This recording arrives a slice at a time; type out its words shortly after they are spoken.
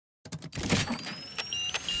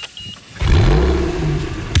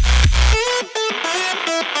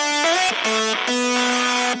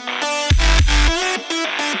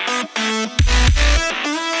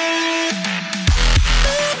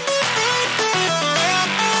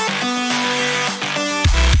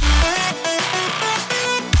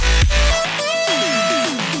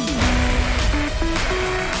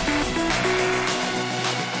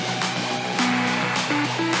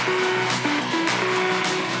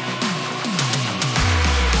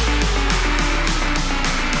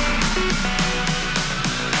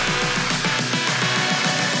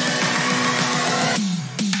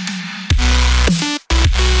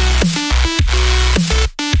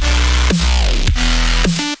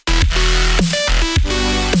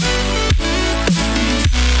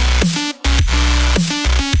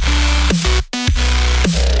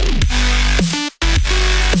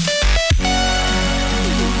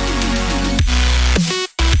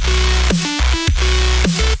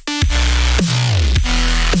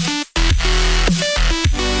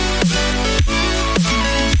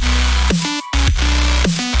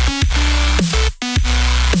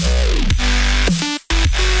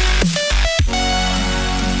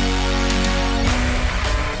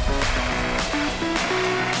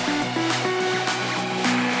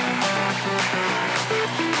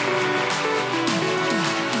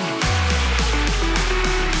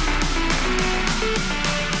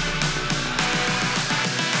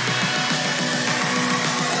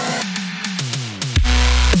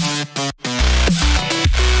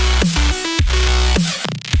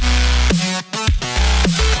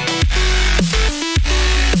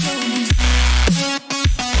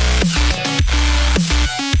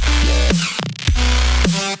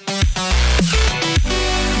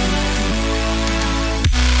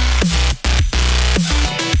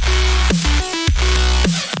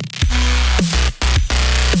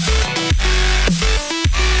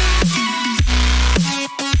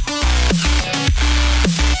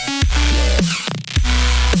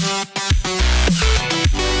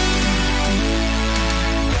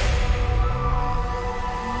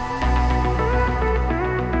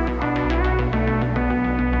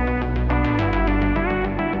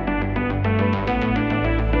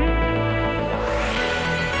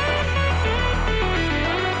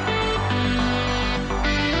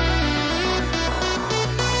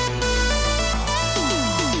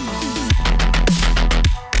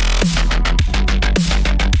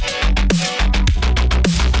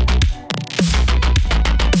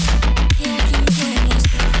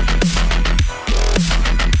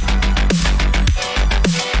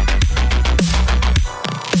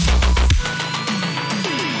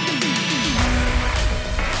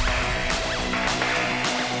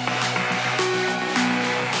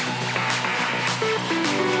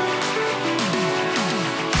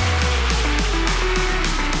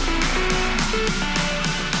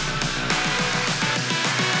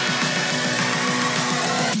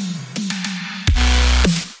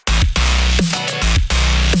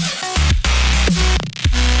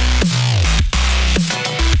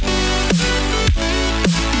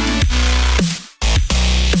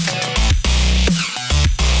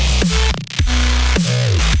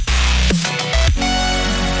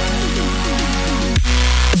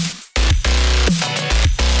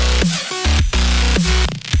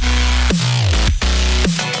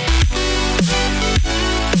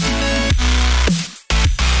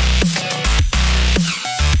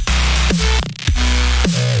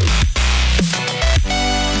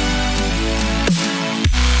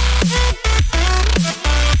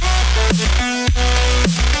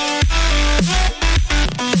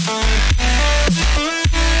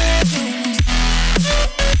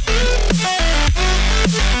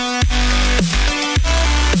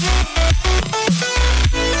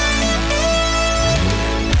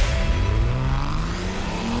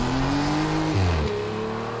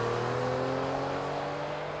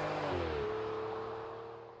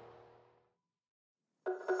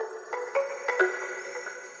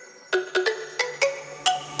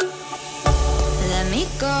me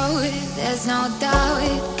go, there's no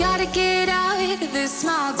doubt. Gotta get out of this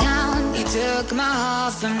small town. You took my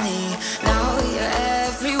heart from me, now you're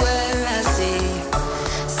everywhere I see.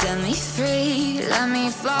 Set me free, let me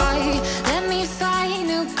fly, let me find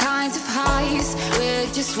new kinds of highs. We're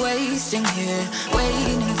just wasting here,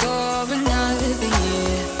 waiting for another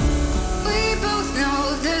year. We both know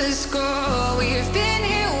the score, we've been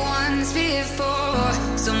here once before.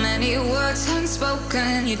 So many words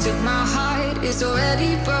unspoken, you took my heart, it's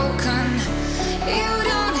already broken. You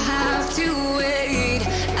don't have to wait,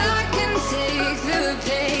 I can take the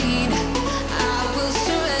pain. I will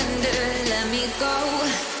surrender, let me go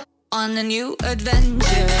on a new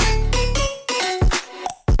adventure.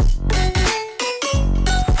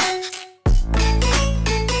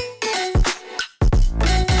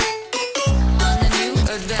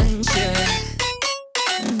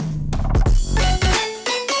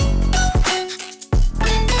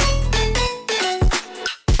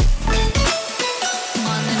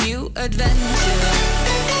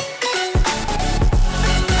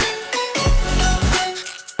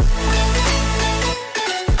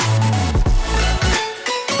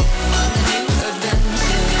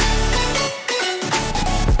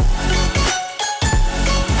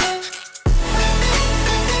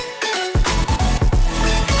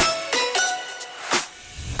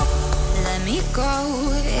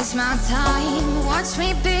 It's my time, watch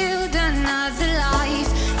me build another life.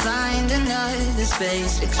 Find another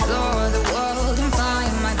space, explore the world and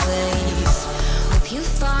find my place. Hope you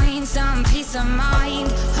find some peace of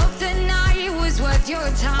mind. Hope the night was worth your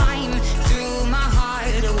time. Threw my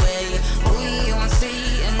heart away, we won't see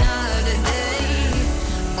another day.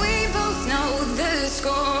 We both know the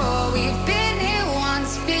score, we've been here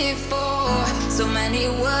once before. So many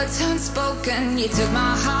words unspoken, you took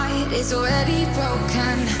my heart, it's already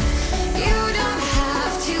broken. You don't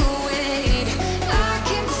have to wait, I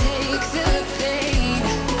can take the pain.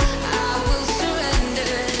 I will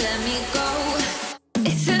surrender, let me go.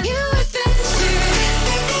 It's a new adventure.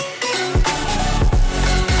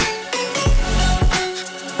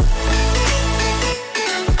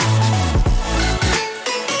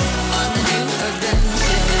 On a new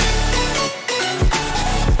adventure.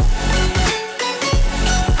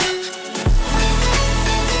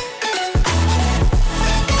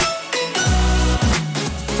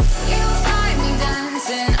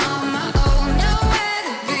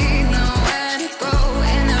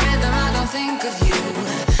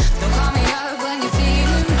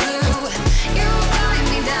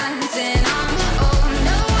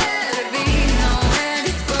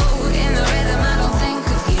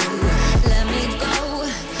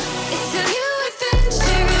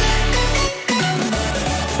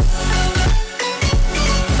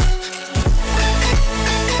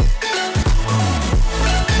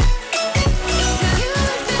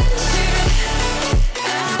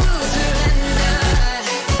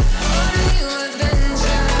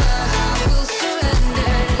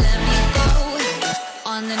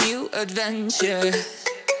 Adventure.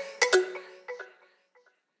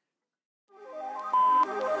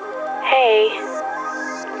 Hey,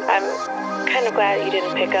 I'm kind of glad you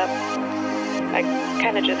didn't pick up. I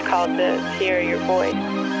kind of just called to hear your voice.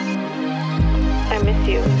 I miss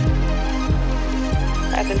you.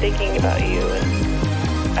 I've been thinking about you,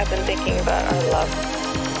 and I've been thinking about our love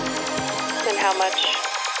and how much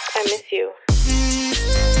I miss you.